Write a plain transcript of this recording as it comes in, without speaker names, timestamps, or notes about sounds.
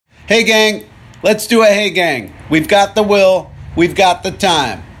Hey gang, let's do a hey gang. We've got the will, we've got the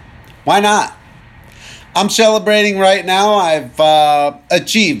time. Why not? I'm celebrating right now. I've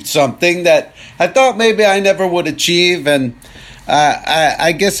achieved something that I thought maybe I never would achieve, and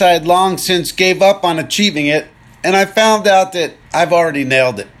I guess I had long since gave up on achieving it, and I found out that I've already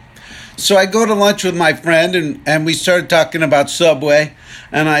nailed it. So I go to lunch with my friend, and we started talking about Subway.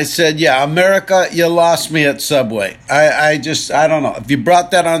 And I said, yeah, America, you lost me at Subway. I don't know. If you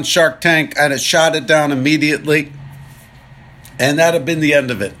brought that on Shark Tank, I'd have shot it down immediately. And that'd have been the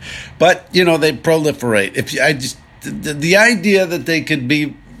end of it. But, they proliferate. The idea that they could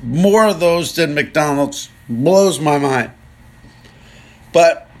be more of those than McDonald's blows my mind.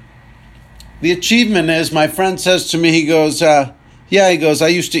 But the achievement is, my friend says to me, he goes, I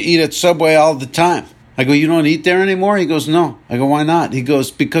used to eat at Subway all the time. I go, you don't eat there anymore? He goes, no. I go, why not? He goes,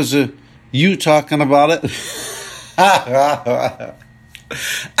 because of you talking about it.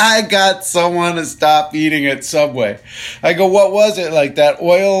 I got someone to stop eating at Subway. I go, what was it? Like that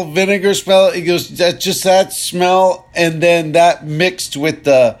oil vinegar smell? He goes, that's just that smell. And then that mixed with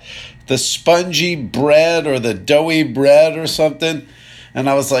the spongy bread or the doughy bread or something. And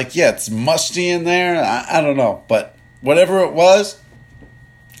I was like, yeah, it's musty in there. I don't know. But whatever it was,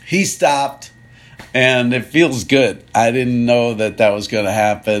 he stopped. And it feels good. I didn't know that was going to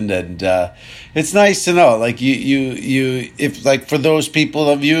happen, and it's nice to know. Like if like for those people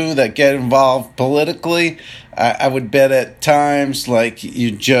of you that get involved politically, I would bet at times like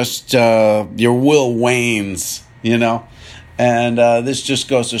you just your will wanes, and this just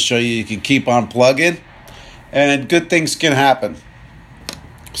goes to show you can keep on plugging, and good things can happen.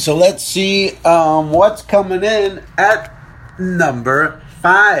 So let's see what's coming in at number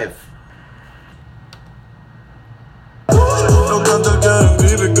 5. Los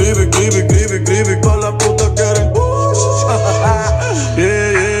cantantes quieren gribe, con la puta quieren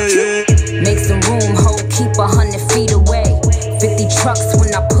yeah. Make some room, ho, keep 100 feet away. 50 trucks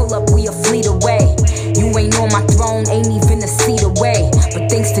when I pull up, we a fleet away. You ain't on my throne, ain't even a seat away. But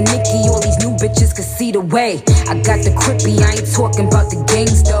thanks to Nicki, all these new bitches can see the way. I got the crippy, I ain't talking about the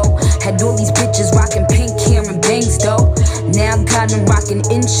gangs though. Had all these bitches rocking pink hair and bangs though. Now I got them rocking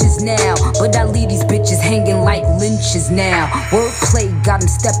inches now, but I leave these bitches hanging like lynches now. Wordplay got them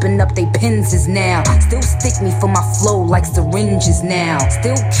stepping up they pins now. Still stick me for my flow like syringes now.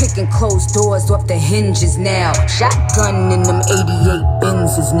 Still kicking closed doors off the hinges now. Shotgun in them 88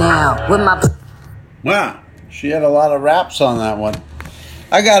 Benzes now. With my Wow, she had a lot of raps on that one.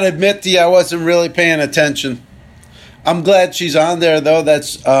 I gotta admit to you, I wasn't really paying attention. I'm glad she's on there though.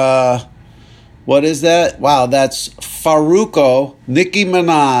 That's what is that? Wow, that's Farruko, Nicki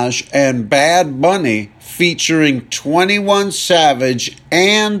Minaj, and Bad Bunny featuring 21 Savage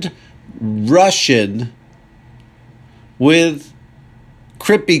and Russian with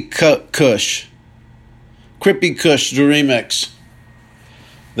Crippy Kush. Crippy Kush, the remix.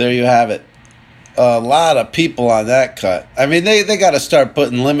 There you have it. A lot of people on that cut. I mean, they got to start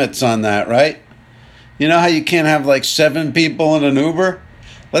putting limits on that, right? You know how you can't have like 7 people in an Uber?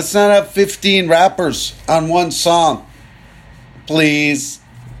 Let's not have 15 rappers on one song, please.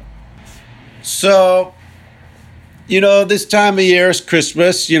 So, this time of year is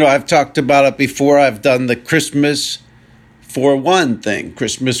Christmas. I've talked about it before. I've done the Christmas for one thing,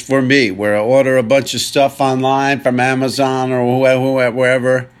 Christmas for me, where I order a bunch of stuff online from Amazon or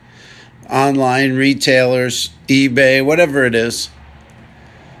wherever, online retailers, eBay, whatever it is.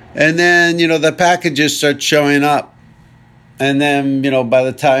 And then, the packages start showing up. And then, by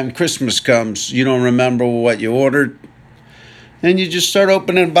the time Christmas comes, you don't remember what you ordered. And you just start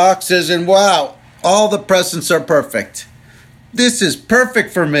opening boxes and wow, all the presents are perfect. This is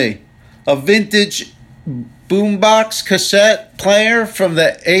perfect for me. A vintage boombox cassette player from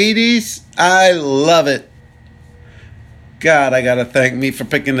the 80s. I love it. God, I got to thank me for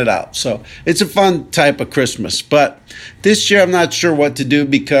picking it out. So it's a fun type of Christmas. But this year I'm not sure what to do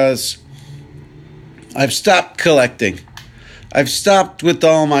because I've stopped collecting. I've stopped with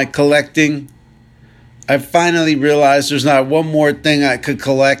all my collecting. I finally realized there's not one more thing I could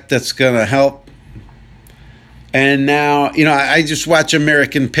collect that's going to help. And now, I just watch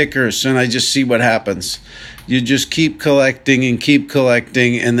American Pickers and I just see what happens. You just keep collecting,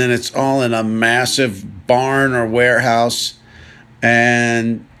 and then it's all in a massive barn or warehouse.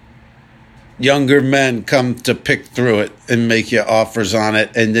 And younger men come to pick through it and make you offers on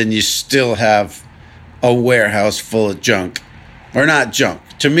it. And then you still have a warehouse full of junk. Or not junk.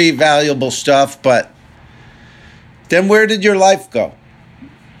 To me, valuable stuff, but then where did your life go?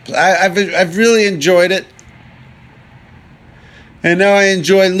 I've really enjoyed it. And now I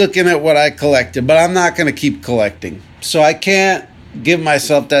enjoy looking at what I collected, but I'm not going to keep collecting. So I can't give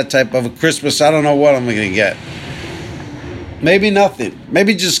myself that type of a Christmas. I don't know what I'm going to get. Maybe nothing.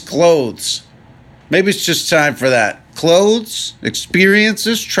 Maybe just clothes. Maybe it's just time for that. Clothes,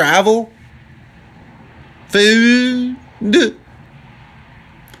 experiences, travel, food. I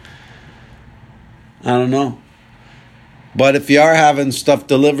don't know. But if you are having stuff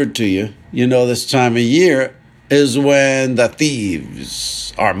delivered to you, you know this time of year is when the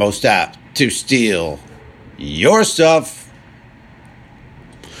thieves are most apt to steal your stuff.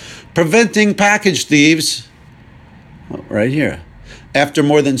 Preventing package thieves. Right here. After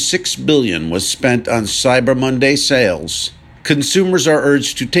more than $6 billion was spent on Cyber Monday sales, consumers are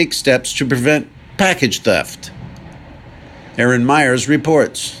urged to take steps to prevent package theft. Aaron Myers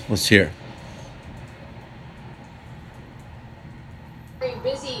reports. Let's hear. Very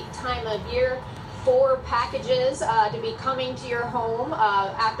busy time of year for packages to be coming to your home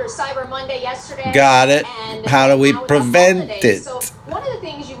after Cyber Monday yesterday. Got it. And how do we now prevent it? So one of the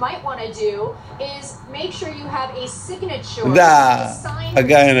things you might want to do is make sure you have a signature. A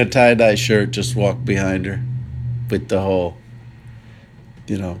guy in a tie-dye shirt just walked behind her with the whole,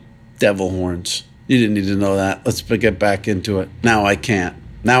 devil horns. You didn't need to know that. Let's get back into it. Now I can't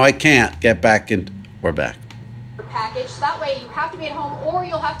get back in. We're back. Package. That way you have to be at home, or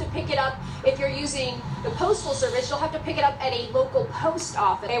you'll have to pick it up if you're using the postal service. You'll have to pick it up at a local post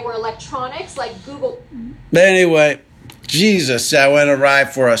office. They were electronics like Google. Anyway, Jesus, that went awry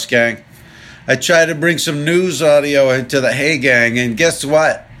for us, gang. I tried to bring some news audio into the Hey Gang, and guess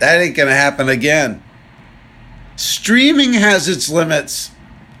what? That ain't gonna happen again. Streaming has its limits.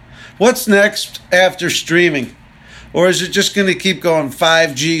 What's next after streaming? Or is it just gonna keep going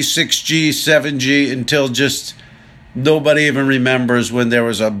 5G, 6G, 7G until just nobody even remembers when there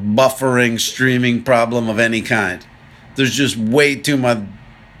was a buffering streaming problem of any kind? There's just way too much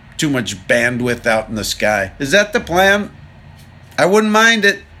bandwidth out in the sky. Is that the plan? I wouldn't mind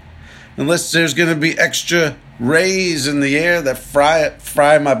it, unless there's going to be extra rays in the air that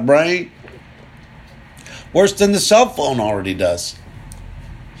fry my brain. Worse than the cell phone already does.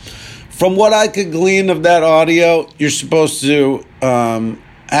 From what I could glean of that audio, you're supposed to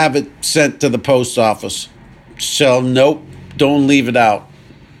have it sent to the post office. So, nope, don't leave it out.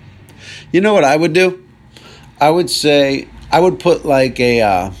 You know what I would do? I would say, I would put like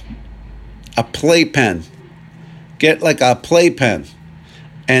a playpen. Get like a playpen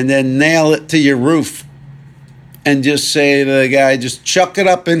and then nail it to your roof. And just say to the guy, just chuck it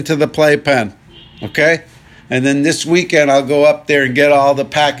up into the playpen. Okay? And then this weekend, I'll go up there and get all the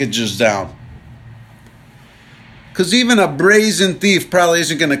packages down. Because even a brazen thief probably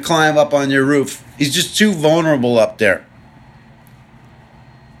isn't going to climb up on your roof. He's just too vulnerable up there.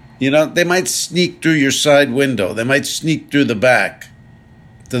 They might sneak through your side window. They might sneak through the back.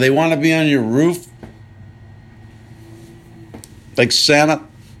 Do they want to be on your roof? Like Santa?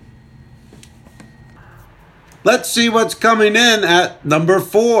 Let's see what's coming in at number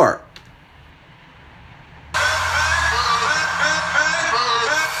 4.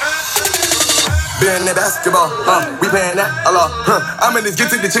 Being that basketball, we paying that a lot. I'm in this get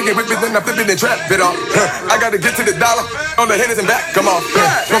to the chicken whip it, then I'm flipping and trap it off. I gotta get to the dollar on the hitters and back, come on.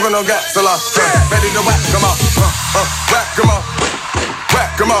 Smoking on gas, a lot. Ready to whack, come on. Whack, come on. Whack,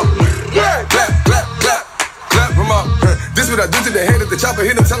 come on. Clap, clap, clap, clap, come on. This what I do to the head of the chopper,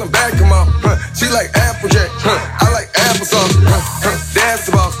 hit him, tell him back, come on. She like Applejack, I like applesauce. That's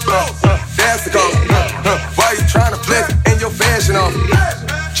the boss, that's the cost. Why you trying to flex and your fashion off?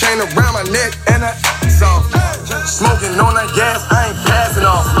 Chain around my neck and I soft. Smoking on that gas, I ain't passing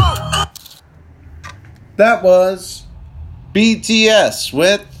off. That was BTS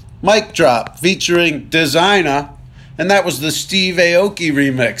with Mic Drop featuring Designer. And that was the Steve Aoki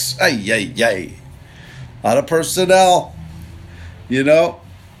remix. Ay, ay, ay. A lot of personnel. You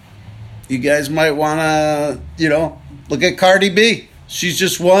guys might want to, look at Cardi B. She's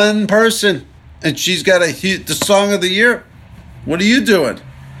just one person. And she's got the song of the year. What are you doing?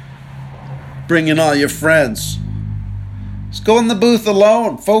 Bringing all your friends. Just go in the booth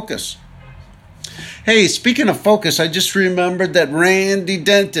alone. Focus. Hey, speaking of focus, I just remembered that Randy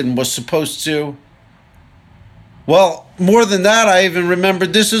Denton was supposed to... Well, more than that, I even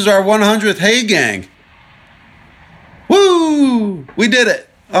remembered this is our 100th Hey Gang. Woo! We did it.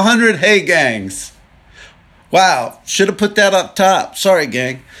 100 Hey Gangs. Wow. Should have put that up top. Sorry,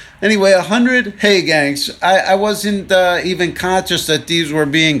 gang. Anyway, 100 Hey Gangs. I wasn't even conscious that these were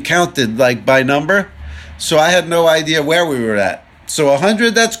being counted like by number. So I had no idea where we were at. So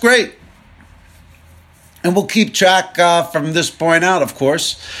 100, that's great. And we'll keep track from this point out, of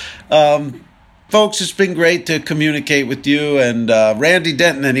course. Folks, it's been great to communicate with you. And Randy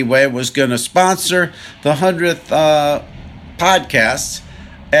Denton, anyway, was going to sponsor the 100th podcasts.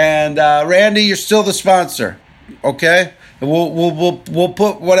 And Randy, you're still the sponsor, okay? We'll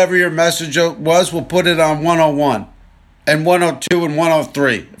put whatever your message was. We'll put it on 101 and 102 and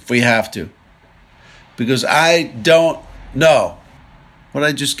 103 if we have to, because I don't know. What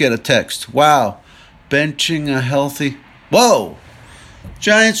I just get a text? Wow, benching a healthy. Whoa,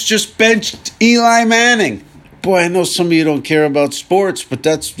 Giants just benched Eli Manning. Boy, I know some of you don't care about sports, but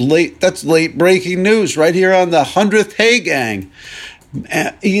that's late breaking news right here on the 100th Hey Gang.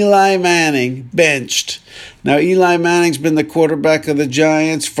 Eli Manning benched. Now, Eli Manning's been the quarterback of the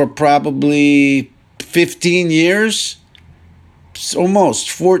Giants for probably 15 years.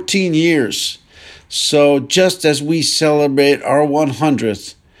 Almost 14 years. So just as we celebrate our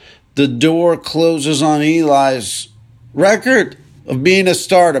 100th, the door closes on Eli's record of being a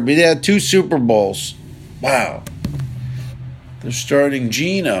starter. He had 2 Super Bowls. Wow. They're starting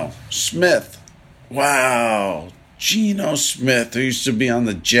Geno Smith. Wow. Geno Smith, who used to be on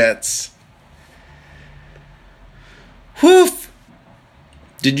the Jets. Whoof.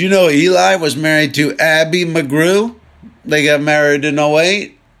 Did you know Eli was married to Abby McGrew? They got married in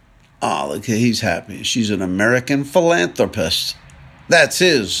 2008. Oh, look, he's happy. She's an American philanthropist. That's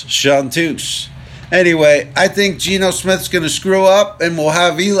his, Chanteuse. Anyway, I think Geno Smith's going to screw up, and we'll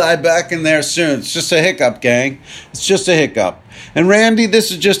have Eli back in there soon. It's just a hiccup, gang. It's just a hiccup. And Randy, this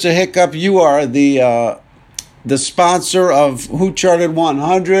is just a hiccup. You are the sponsor of Who Charted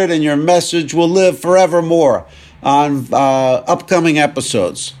 100, and your message will live forevermore on upcoming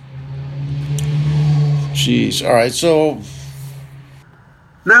episodes. Jeez. All right, so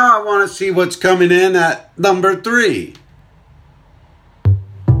now I want to see what's coming in at number 3.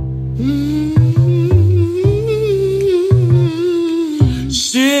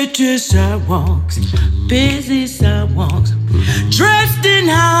 City sidewalks, busy sidewalks, dressed in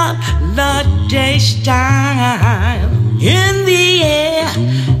holiday style. In the air,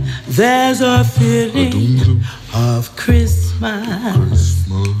 there's a feeling of Christmas.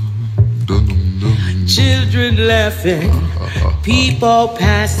 Children laughing, people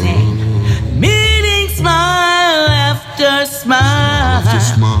passing, meeting smile after smile,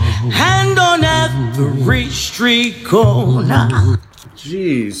 and on every street corner.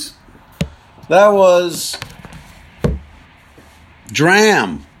 Jeez. That was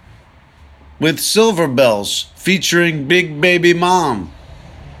Dram with Silver Bells featuring Big Baby Mom.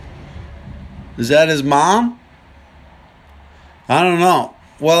 Is that his mom? I don't know.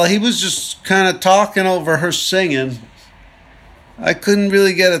 Well, he was just kind of talking over her singing. I couldn't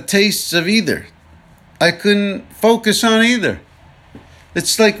really get a taste of either. I couldn't focus on either.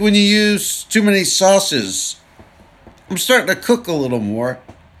 It's like when you use too many sauces. I'm starting to cook a little more.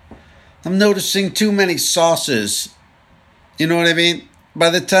 I'm noticing too many sauces. You know what I mean?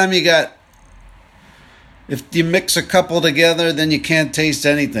 By the time if you mix a couple together, then you can't taste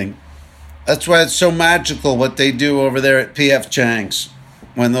anything. That's why it's so magical what they do over there at P.F. Chang's.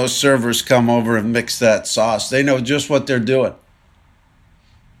 When those servers come over and mix that sauce, they know just what they're doing.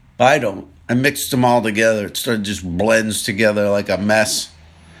 I don't. I mixed them all together. It sort of just blends together like a mess.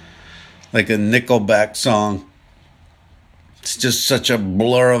 Like a Nickelback song. It's just such a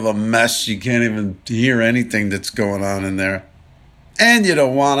blur of a mess. You can't even hear anything that's going on in there. And you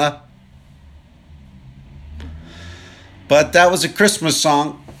don't wanna. But that was a Christmas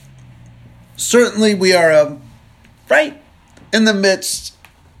song. Certainly we are right in the midst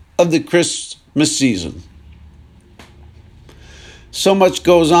of the Christmas season. So much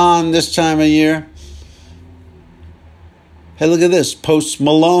goes on this time of year. Hey, look at this. Post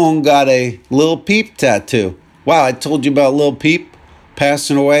Malone got a Lil Peep tattoo. Wow, I told you about Lil Peep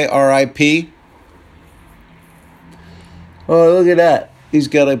passing away, R.I.P. Oh, look at that. He's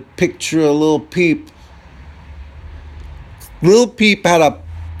got a picture of Lil Peep. Lil Peep had a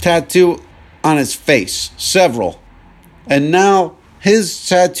tattoo on his face, several. And now his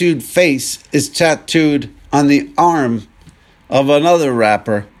tattooed face is tattooed on the arm of another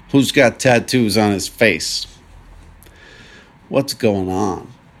rapper who's got tattoos on his face. What's going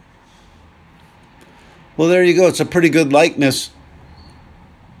on? Well, there you go. It's a pretty good likeness.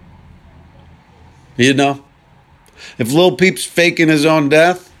 You know? If Lil Peep's faking his own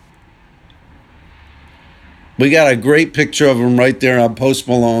death, we got a great picture of him right there on Post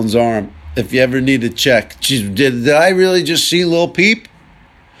Malone's arm. If you ever need to check. Geez, did I really just see Lil Peep?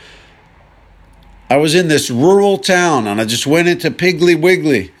 I was in this rural town and I just went into Piggly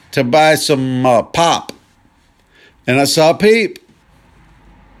Wiggly to buy some pop. And I saw Peep.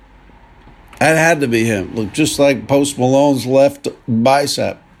 That had to be him. Looked just like Post Malone's left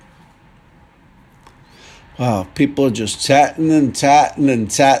bicep. Wow, people are just tatting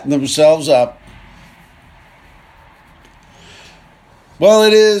themselves up. Well,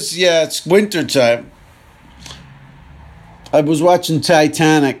 it is. Yeah, it's wintertime. I was watching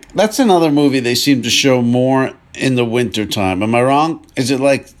Titanic. That's another movie they seem to show more in the wintertime. Am I wrong? Is it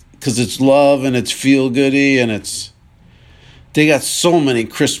like, because it's love and it's feel-goody and it's... They got so many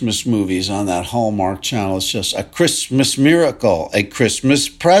Christmas movies on that Hallmark channel. It's just a Christmas miracle, a Christmas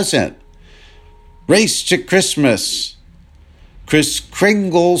present, Race to Christmas, Kris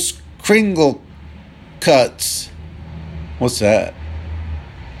Kringle's Kringle Cuts. What's that?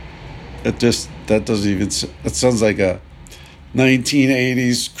 That doesn't even... That sounds like a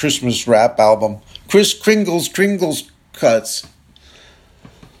 1980s Christmas rap album. Kris Kringle's Cuts.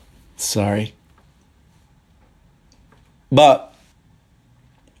 Sorry. But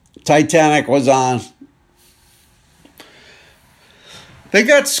Titanic was on. They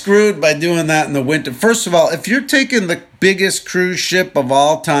got screwed by doing that in the winter. First of all, if you're taking the biggest cruise ship of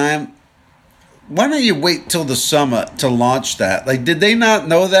all time, why don't you wait till the summer to launch that? Like, did they not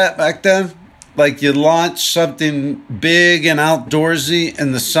know that back then? Like, you launch something big and outdoorsy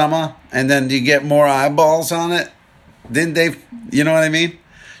in the summer, and then you get more eyeballs on it? Didn't they? You know what I mean?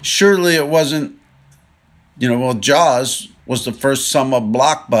 Surely it wasn't, Jaws was the first summer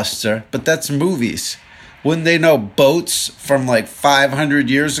blockbuster, but that's movies. Wouldn't they know boats from like 500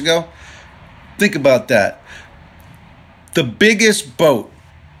 years ago? Think about that. The biggest boat,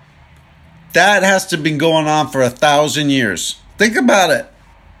 that has to have been going on for 1,000 years. Think about it.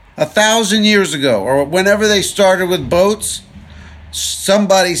 1,000 years ago, or whenever they started with boats,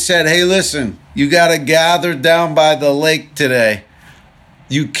 somebody said, hey, listen, you got to gather down by the lake today.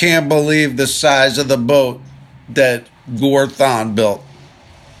 You can't believe the size of the boat that Gorthon built.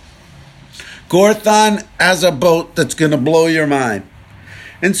 Gorthon has a boat that's going to blow your mind.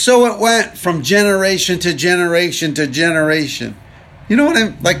 And so it went from generation to generation to generation. You know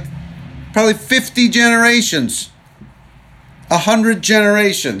what like probably 50 generations, 100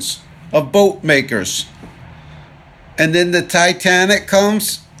 generations of boat makers. And then the Titanic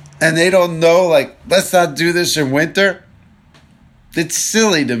comes and they don't know, like, let's not do this in winter. It's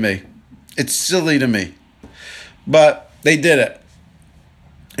silly to me. It's silly to me. But they did it.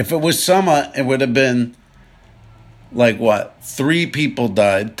 If it was summer, it would have been like what? 3 people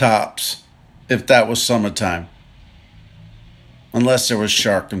died tops if that was summertime. Unless there was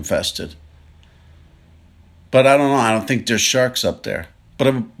shark infested. But I don't know. I don't think there's sharks up there.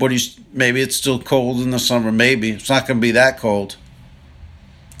 But maybe it's still cold in the summer. Maybe. It's not going to be that cold.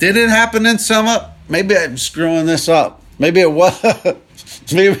 Did it happen in summer? Maybe I'm screwing this up. Maybe it was.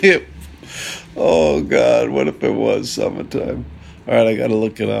 Oh, God. What if it was summertime? All right, I got to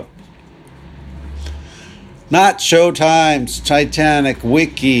look it up. Not Showtime's Titanic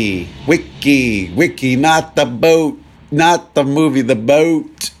Wiki, not the boat, not the movie, the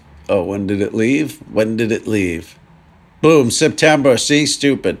boat. Oh, when did it leave? Boom, September. See,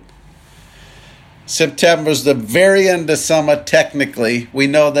 stupid. September's the very end of summer, technically. We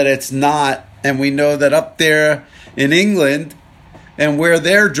know that it's not, and we know that up there in England and where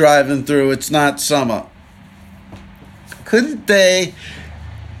they're driving through, it's not summer. Couldn't they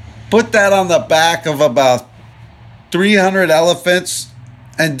put that on the back of about 300 elephants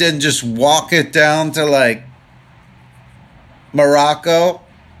and then just walk it down to like Morocco?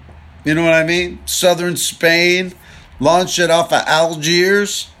 You know what I mean? Southern Spain. Launch it off of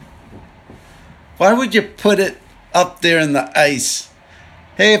Algiers. Why would you put it up there in the ice?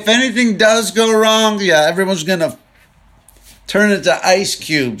 Hey, if anything does go wrong, yeah, everyone's going to turn it to ice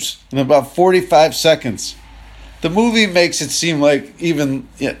cubes in about 45 seconds. The movie makes it seem like even,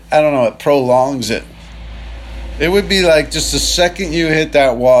 I don't know, it prolongs it. It would be like just the second you hit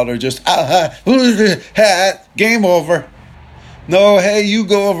that water, just, game over. No, hey, you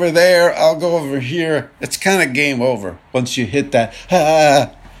go over there, I'll go over here. It's kind of game over once you hit that,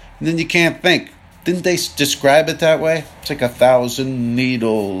 and then you can't think. Didn't they describe it that way? It's like 1,000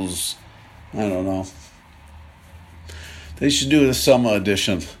 needles. I don't know. They should do the summer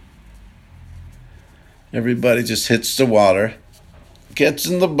edition. Everybody just hits the water, gets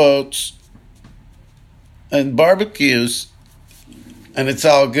in the boats, and barbecues, and it's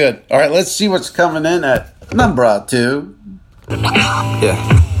all good. All right, let's see what's coming in at number 2.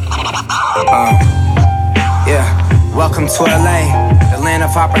 Welcome to LA, the land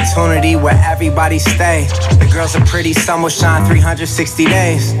of opportunity where everybody stay. The girls are pretty, sun will shine 360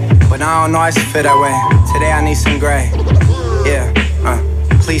 days. But I don't know, I fit that way. Today I need some gray.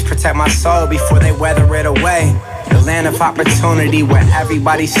 Please protect my soul before they weather it away. The land of opportunity where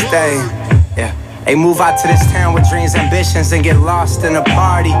everybody stay. They move out to this town with dreams, ambitions, and get lost in a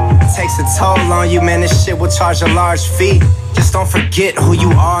party. It takes a toll on you, man, this shit will charge a large fee. Just don't forget who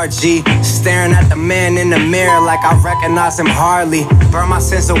you are, G. Staring at the man in the mirror like I recognize him hardly. Burn my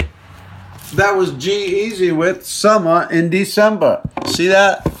sense of... That was G-Eazy with Summer in December. See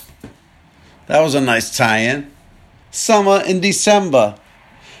that? That was a nice tie-in. Summer in December.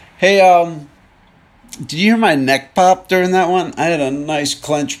 Hey, did you hear my neck pop during that one? I had a nice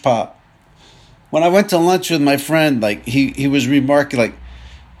clench pop. When I went to lunch with my friend, like he was remarking, like,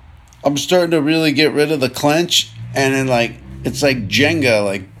 I'm starting to really get rid of the clench, and then like it's like Jenga,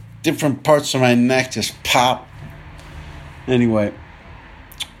 like different parts of my neck just pop. Anyway,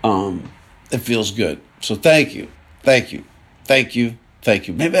 it feels good. So thank you. Maybe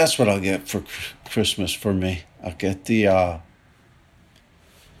that's what I'll get for Christmas for me. I'll get the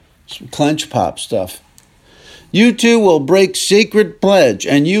some clench pop stuff. U2 will break sacred pledge,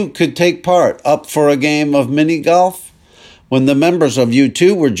 and you could take part. Up for a game of mini golf? When the members of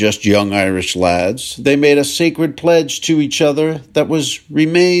U2 were just young Irish lads, they made a sacred pledge to each other that was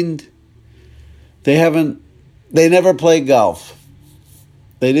remained. They never played golf.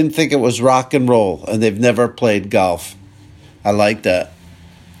 They didn't think it was rock and roll, and they've never played golf. I like that.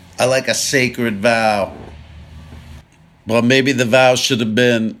 I like a sacred vow. Well, maybe the vow should have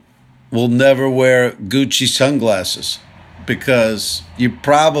been, we'll never wear Gucci sunglasses, because you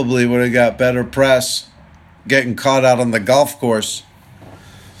probably would have got better press getting caught out on the golf course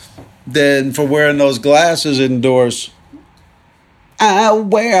than for wearing those glasses indoors. I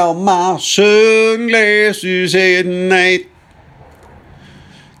wear my sunglasses at night.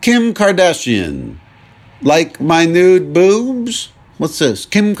 Kim Kardashian. Like my nude boobs? What's this?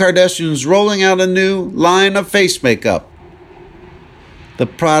 Kim Kardashian's rolling out a new line of face makeup. The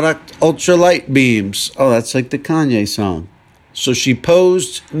product Ultralight Beams. Oh, that's like the Kanye song. So she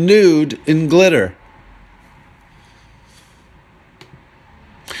posed nude in glitter.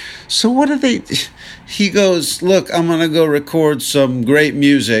 So what do they... He goes, look, I'm going to go record some great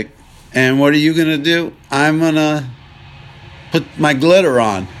music. And what are you going to do? I'm going to put my glitter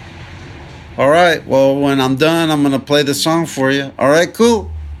on. All right, well, when I'm done, I'm going to play the song for you. All right,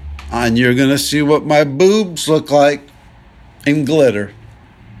 cool. And you're going to see what my boobs look like in glitter.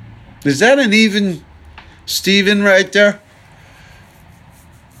 Is that an even Steven right there?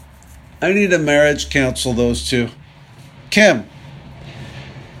 I need a marriage counsel, those two. Kim,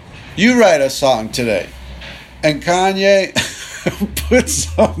 you write a song today. And Kanye,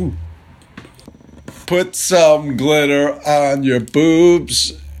 put some glitter on your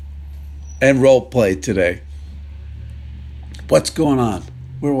boobs and role play today. What's going on?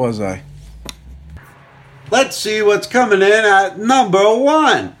 Where was I? Let's see what's coming in at number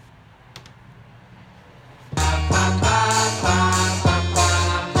 1.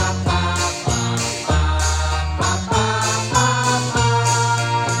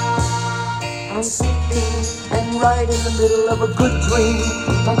 I'm sleeping and right in the middle of a good dream.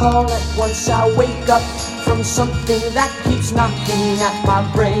 Like all at once I wake up from something that keeps knocking at my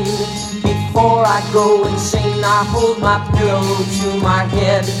brain. Before I go insane, I hold my pillow to my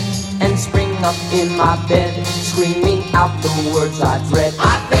head and spring up in my bed, screaming out the words I dread.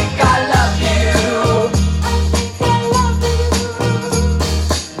 I think I love you.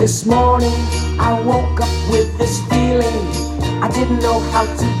 This morning I woke up with this feeling I didn't know how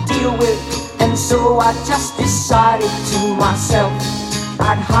to deal with, and so I just decided to myself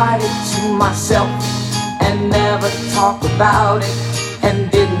I'd hide it to myself and never talk about it,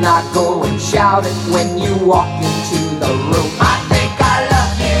 and did not go and shout it when you walked into the room. I think I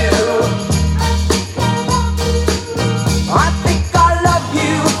love you. I think I love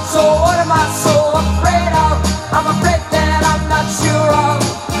you. So what am I so afraid of? I'm afraid that I'm not sure of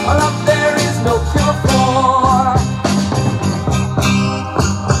a love there is no cure for.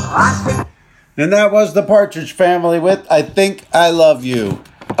 And that was the Partridge Family with I Think I Love You.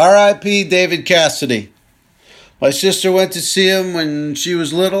 R.I.P. David Cassidy. My sister went to see him when she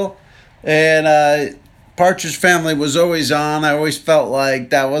was little, and Partridge Family was always on. I always felt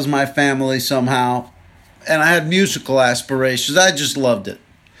like that was my family somehow. And I had musical aspirations. I just loved it.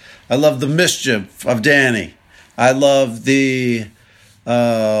 I loved the mischief of Danny. I loved the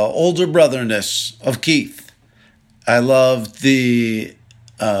older brotherness of Keith. I loved the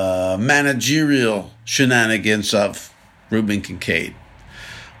managerial shenanigans of Reuben Kincaid.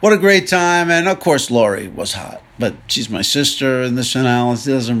 What a great time. And of course, Lori was hot, but she's my sister, and this analysis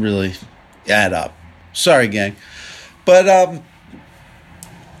doesn't really add up. Sorry, gang. But,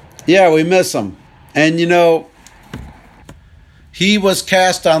 yeah, we miss him. And, you know, he was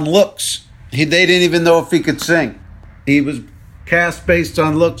cast on looks. They didn't even know if he could sing. He was cast based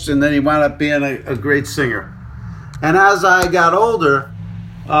on looks, and then he wound up being a great singer. And as I got older,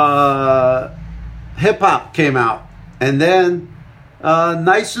 hip-hop came out. And then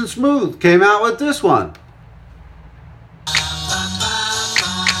Nice and Smooth came out with this one.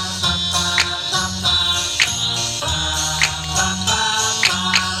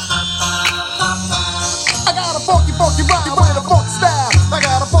 I got a funky rhyme with a funky style. I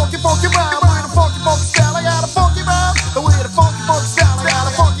got a funky rhyme with a funky style. I got a funky rhyme with a funky style. I got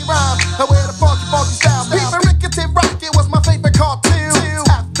a funky rhyme with a funky style. People Rickety Rocket was my favorite cartoon.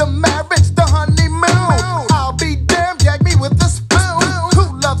 After marriage, the honeymoon. I'll be damned, gag me with a spoon.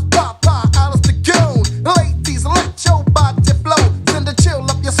 Who loves Papa, Alice the Goon? Ladies, let your body flow. Send a chill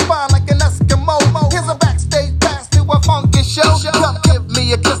up your spine like an Eskimo. Here's a backstage pass to a funky show. Come give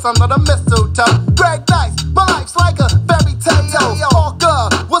me a kiss under the mistletoe. Greg Nice, my life's like a fairy tale. Orca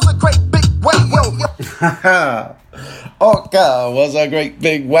was a great big whale. Orca was a great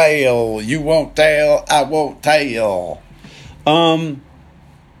big whale. You won't tell, I won't tell.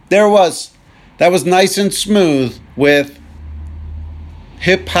 That was Nice and Smooth with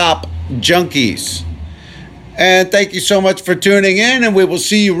Hip Hop Junkies. And thank you so much for tuning in, and we will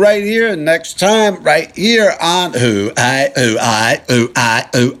see you right here next time, right here on Who I.